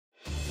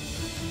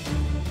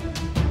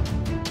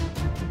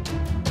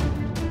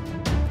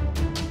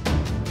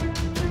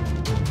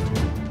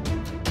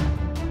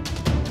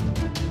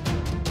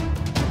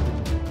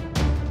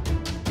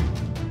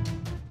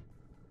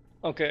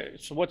Okay,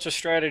 so what's the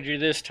strategy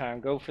this time?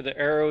 Go for the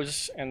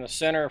arrows and the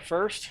center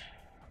first,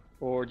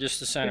 or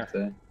just the I think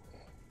center? so.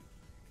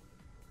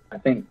 I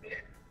think.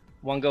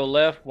 One go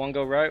left, one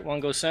go right, one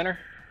go center?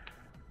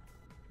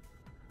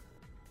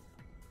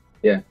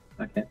 Yeah.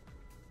 Okay.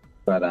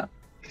 Try that.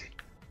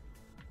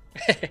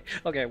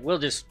 Okay, we'll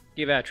just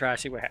give that a try,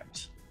 see what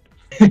happens.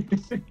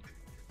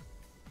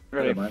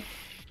 Ready.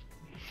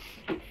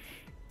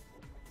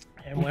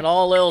 And when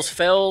all else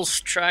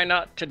fails, try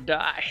not to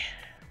die.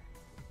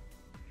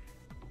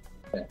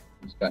 Okay.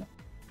 Let's go.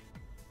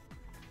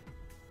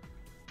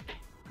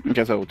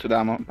 Okay, so to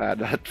them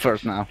that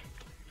first now,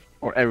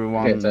 or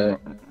everyone. Okay, so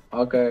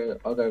I'll go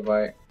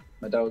right.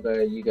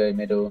 Madalgo, you go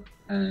middle,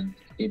 and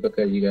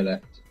gbooker, you go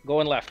left.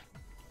 Going left.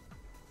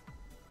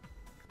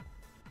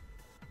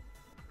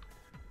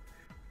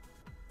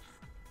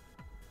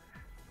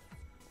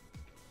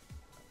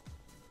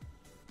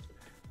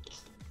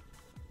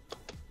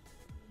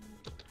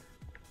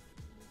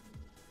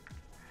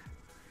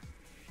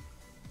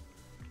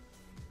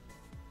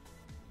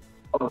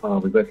 Oh,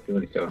 we both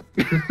killed each other.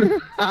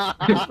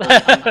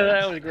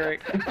 That was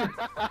great.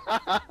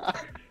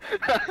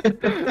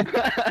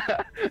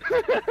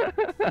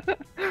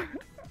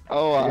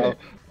 Oh wow. Okay.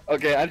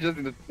 Okay, I just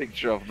need a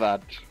picture of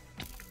that.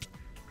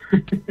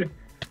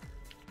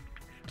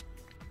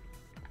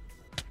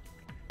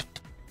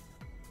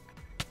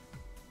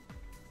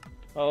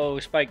 Oh,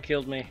 Spike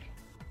killed me.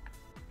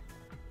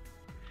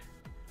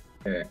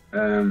 Okay.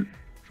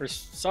 For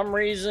some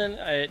reason,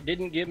 it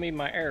didn't give me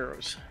my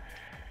arrows.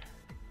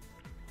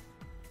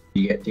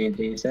 You get TNT,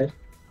 you said?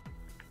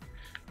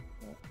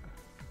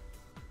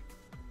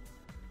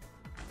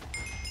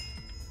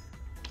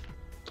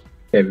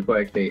 Okay, we've got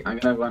XP. I'm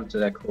gonna run to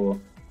their core.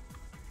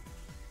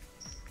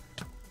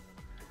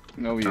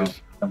 No Oh,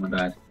 use. someone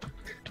died.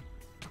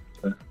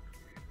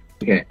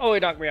 Okay. Oh, he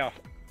knocked me off.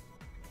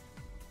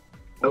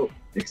 Oh,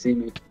 they see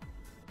me.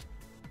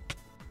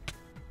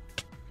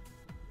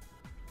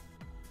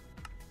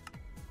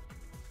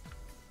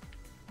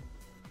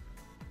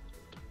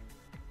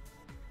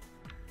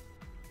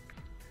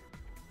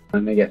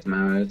 I'm gonna get some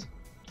arrows.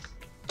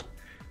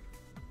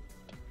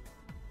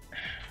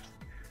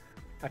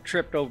 I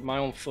tripped over my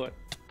own foot.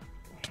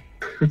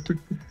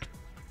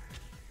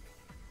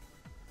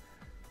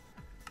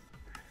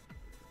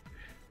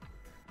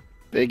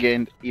 They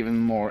gained even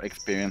more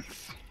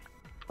experience.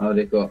 Oh,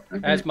 they've got. Okay.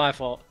 That's my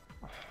fault.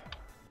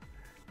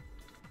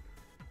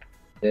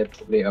 They're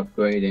probably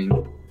upgrading.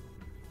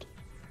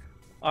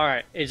 All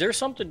right, is there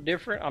something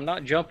different? I'm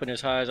not jumping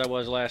as high as I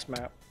was last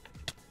map.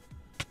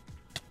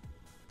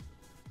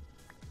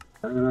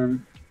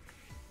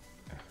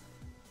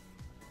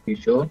 You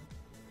sure?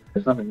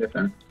 There's nothing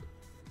different.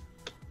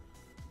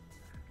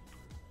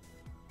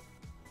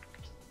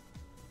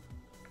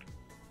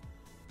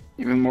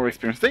 Even more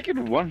experience. They get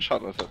one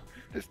shot at it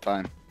this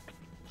time.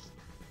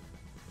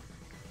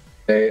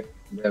 They're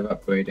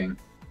upgrading.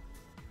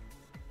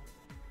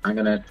 I'm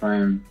gonna try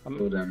and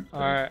kill them. All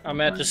right,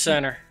 I'm at the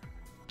center.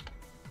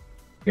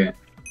 Okay.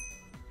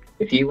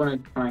 If you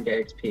want to try and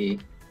get XP,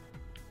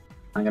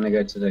 I'm gonna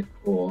go to the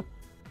core.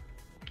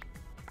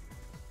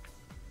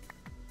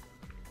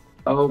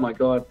 Oh my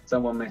god,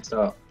 someone messed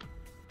up.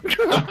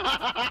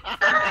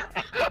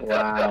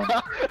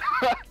 Wow.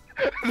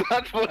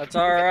 That's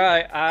all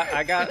right.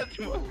 I got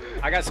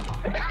some.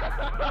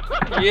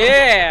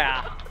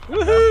 Yeah.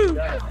 Woohoo!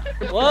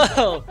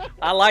 Whoa!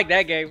 I like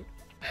that game.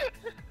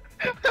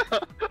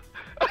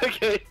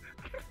 Okay.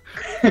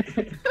 Yeah.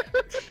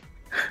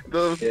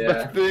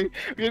 The thing,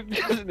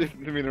 just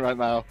listen to me right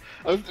now.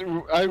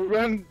 I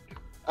ran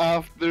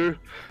after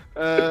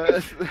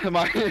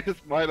my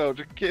Smilo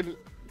to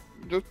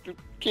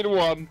kill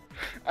one,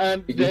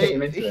 and Did you hit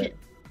him into it?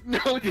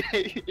 no,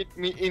 they hit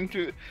me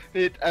into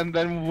it, and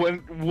then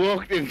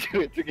walked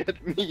into it to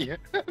get me.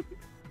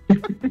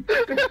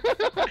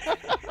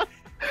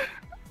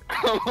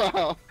 Oh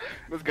wow!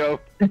 Let's go.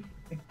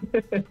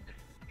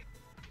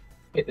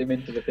 Hit them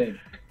into the thing.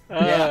 Yeah.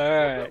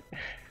 All right.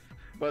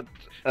 But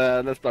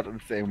let's start in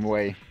the same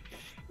way.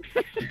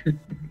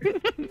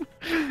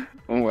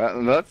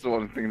 Well, that's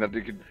one thing that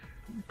you could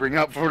bring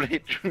up for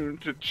later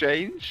to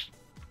change.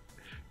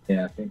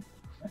 Yeah,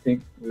 I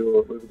think we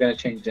were gonna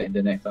change that in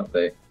the next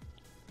update.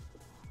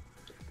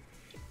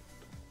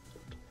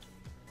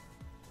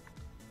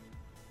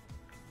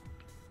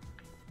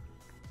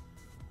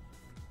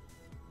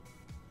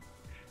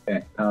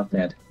 Okay, power's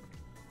dead.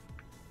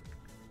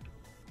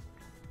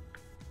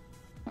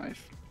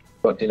 Nice.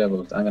 Got 2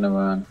 levels. I'm gonna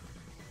run.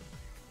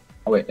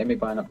 Oh wait, let me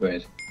buy an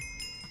upgrade.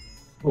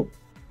 Oh,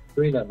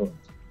 3 levels.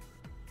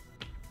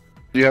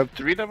 Do you have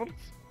 3 levels?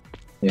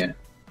 Yeah.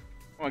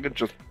 Oh, I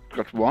just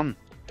got 1.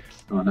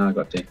 Oh, now I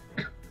got 2.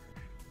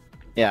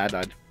 Yeah, I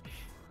died.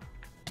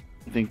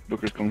 I think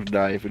Booker's going to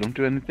die if we don't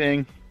do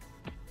anything.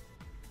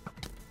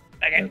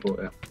 Okay. I bought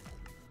it.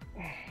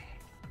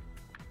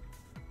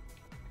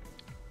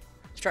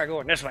 Let's try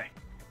going this way.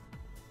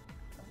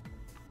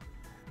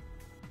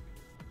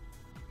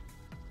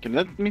 Okay,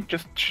 let me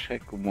just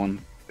check one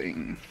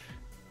thing.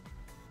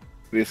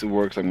 If this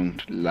works, I'm going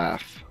to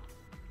laugh.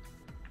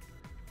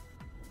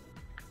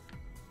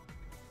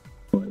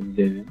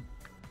 Yeah.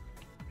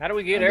 How do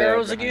we get And they're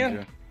arrows behind again?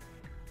 you.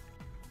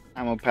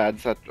 Ammo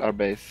pads at our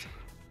base.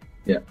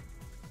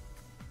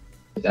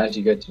 It's as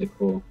you go to the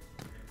core.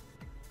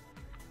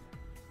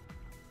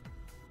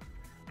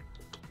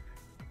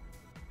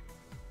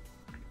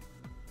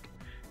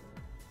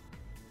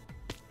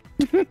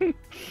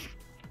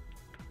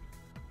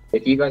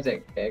 If you guys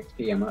get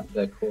XP, I'm at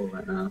the core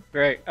right now.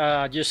 Great.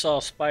 I just saw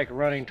Spike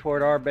running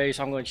toward our base.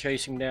 I'm going to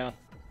chase him down.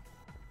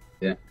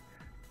 Yeah.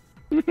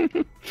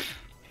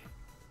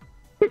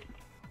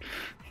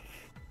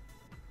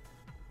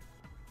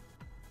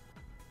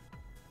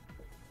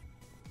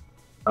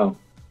 Oh,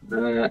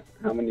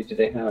 how many do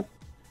they have?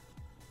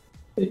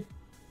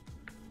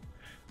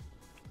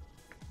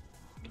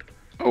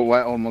 Oh,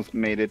 I almost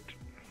made it.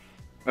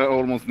 I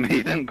almost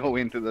made them go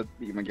into that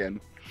beam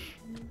again.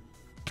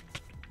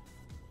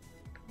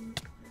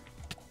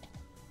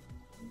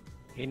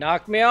 He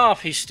knocked me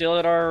off. He's still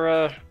at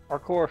our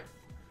core.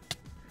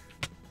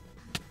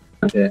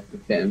 Okay,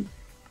 get him.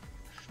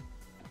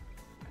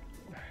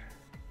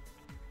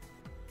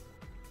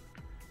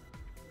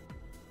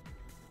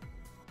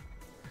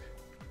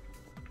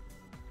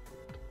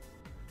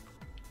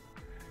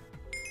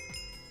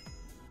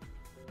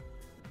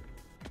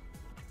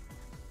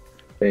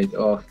 He's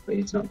off, but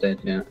he's not dead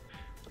yet.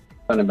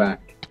 Turn him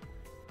back.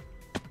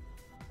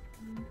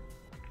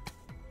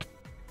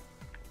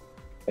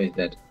 He's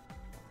dead.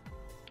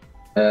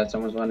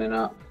 Someone's running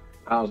up.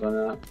 Power's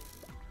running up.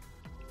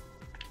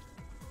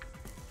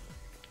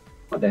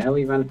 What the hell?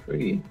 He ran through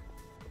you.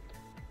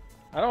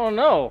 I don't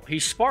know. He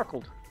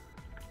sparkled.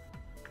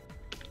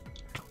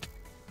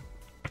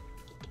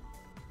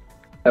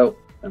 Oh,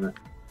 damn it.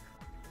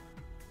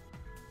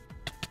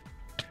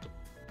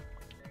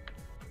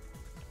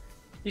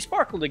 He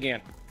sparkled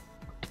again.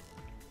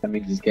 That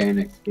means he's getting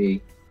XP.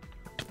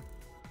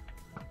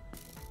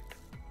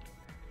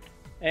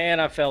 And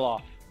I fell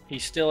off.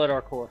 He's still at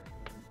our core.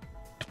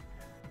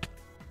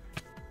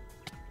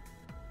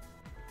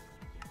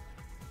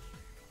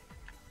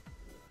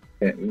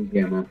 Okay, we can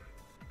get him off.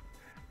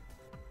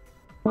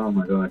 Oh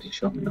my god, he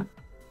shot me off.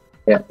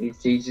 Yeah,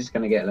 he's just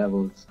gonna get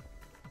levels.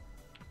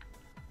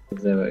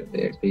 Because the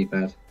XP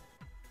pad.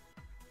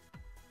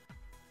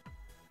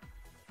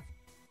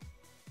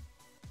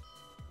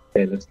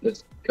 Okay,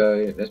 let's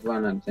go. Let's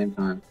run at the same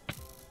time.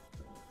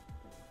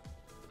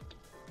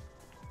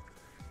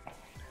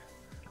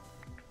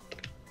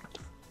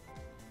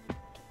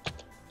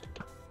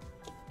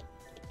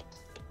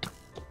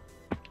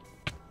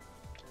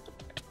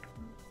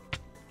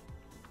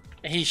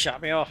 He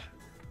shot me off.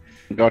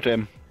 Got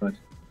him. Good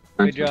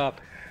Nice one.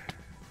 job.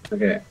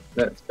 Okay,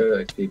 let's go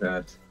XP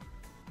pads.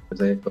 Because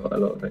they've got a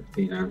lot of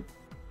XP now.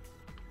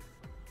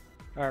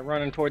 All right,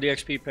 running toward the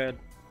XP pad.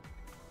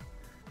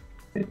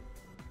 Okay.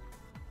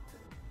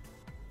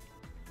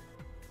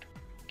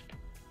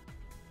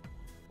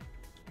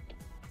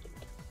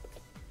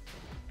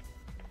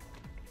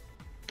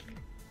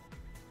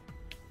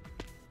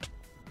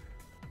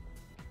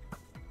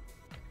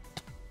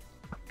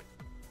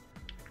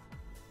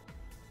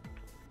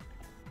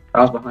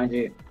 How's behind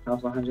you?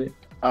 How's behind you?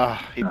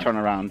 Ah, he turned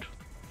around.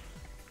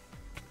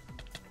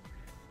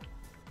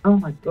 Oh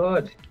my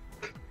god!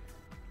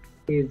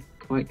 He's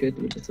quite good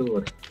with the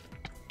sword.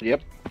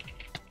 Yep.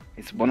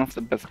 He's one of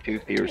the best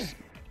PvPers.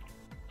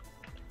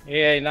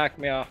 Yeah, he knocked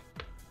me off.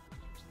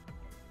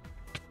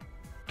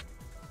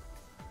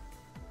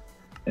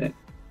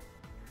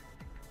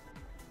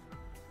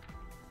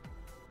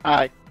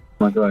 Hi.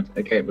 Oh my god,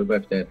 okay, we're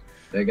both dead.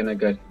 They're gonna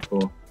go to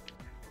 4.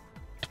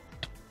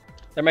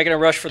 They're making a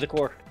rush for the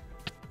core.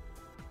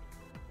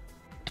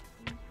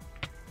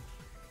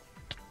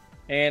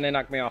 And they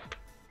knocked me off.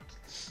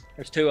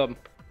 There's 2 of them.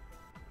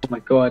 Oh my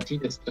god, he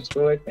just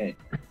destroyed me.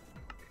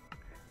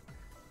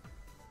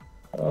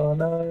 Oh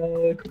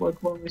no, come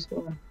on,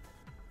 respawn.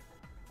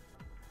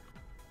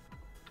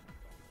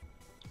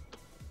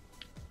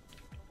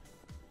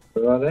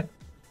 Where are they?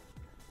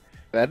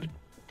 Dead.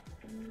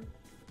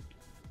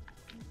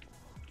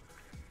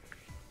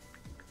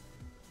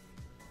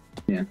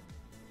 Yeah.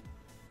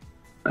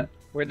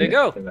 Where'd they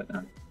go? They're back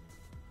down.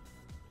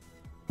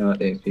 They're at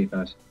the XP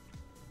pad.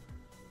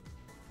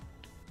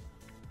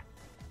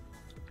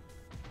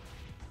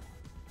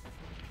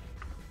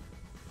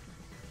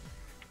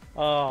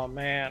 Oh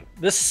man,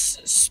 this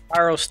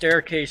spiral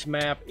staircase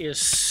map is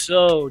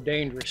so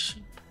dangerous.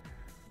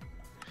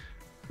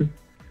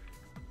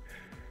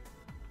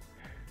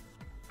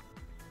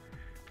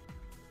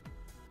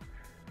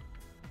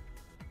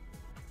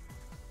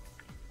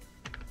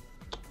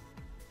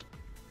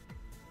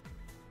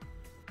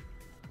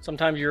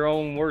 Sometimes your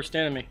own worst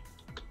enemy.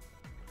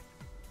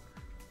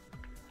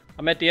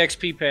 I'm at the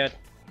XP pad.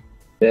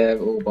 They're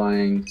all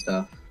buying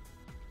stuff.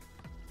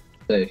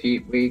 So if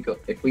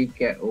we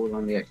get all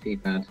on the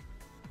XP pad,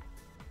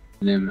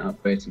 and then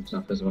upgrade some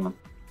stuff as well.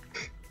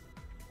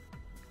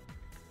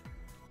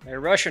 They're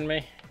rushing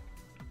me.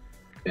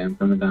 Okay, I'm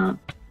coming down.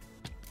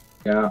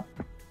 Yeah.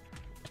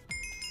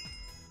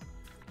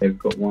 They've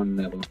got 1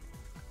 level.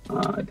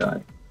 Ah, I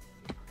died.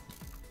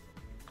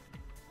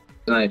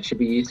 So should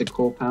we use the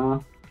core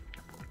power?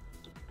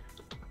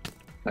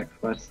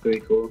 Sacrifice 3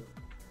 core. All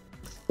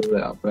the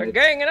They're upgrades.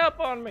 ganging up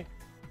on me.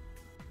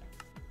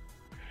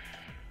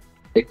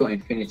 They've got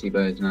infinity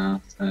birds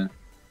now, so.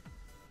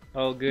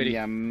 Oh, goody.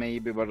 Yeah,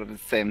 maybe, but at the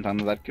same time,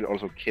 that could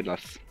also kill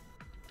us.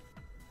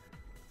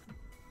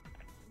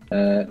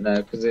 No,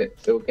 because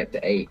it'll get to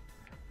 8.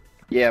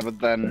 Yeah, but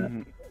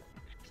then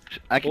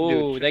I can do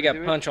Oh, it. they Should got we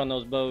do it? punch on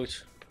those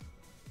bows.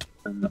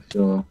 I'm not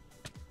sure.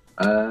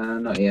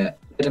 Not yet.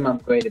 Let them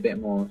upgrade a bit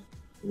more.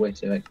 Wait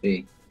till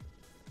XP.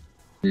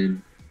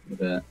 Then with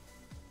that.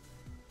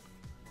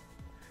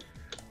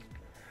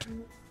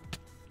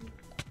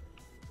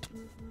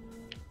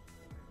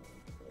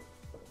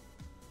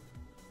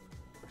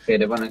 Okay,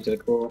 they're running to the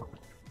core.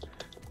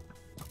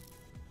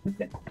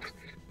 Okay.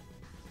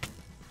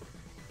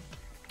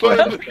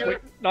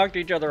 Knocked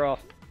each other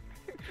off.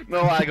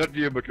 No, I got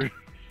you, Booker.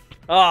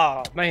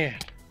 Oh, man.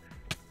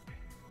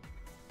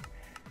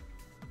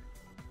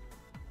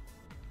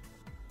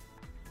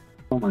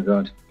 Oh my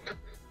god.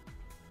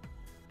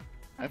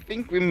 I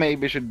think we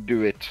maybe should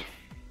do it.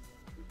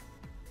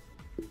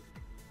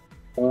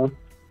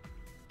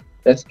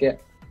 Let's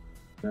get.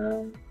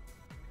 No,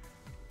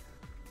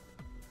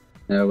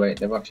 wait,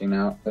 they're rushing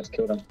now. Let's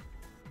kill them.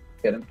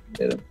 Get them.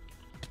 Get them.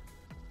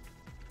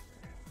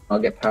 I'll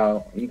get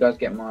power. You guys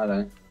get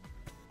Milo.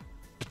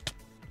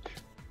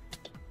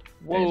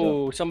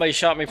 Whoa, somebody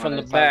shot me from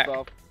the Milo's back.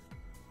 off.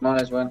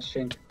 Milo's run to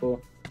shrink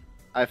core.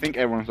 I think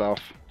everyone's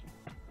off.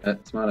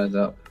 Milo's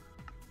up.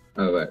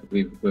 Oh,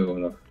 wait, we're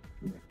all off.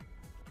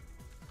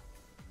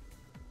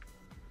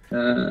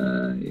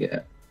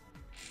 Yeah.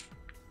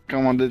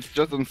 Come on, it's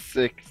just on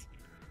 6.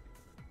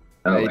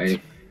 Oh, 8.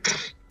 8.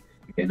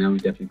 Okay, now we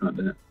definitely can't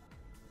do it.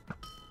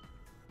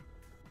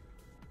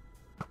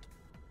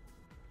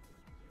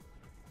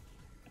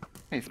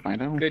 Hey,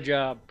 Smilo. Good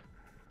job.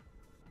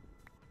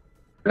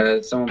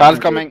 Someone. Kyle's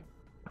coming.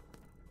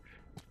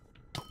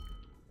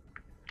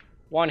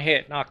 One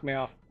hit, knocked me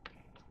off.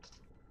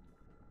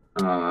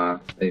 Ah,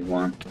 they've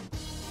won.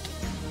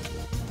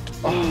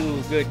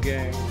 Ooh, good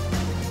game.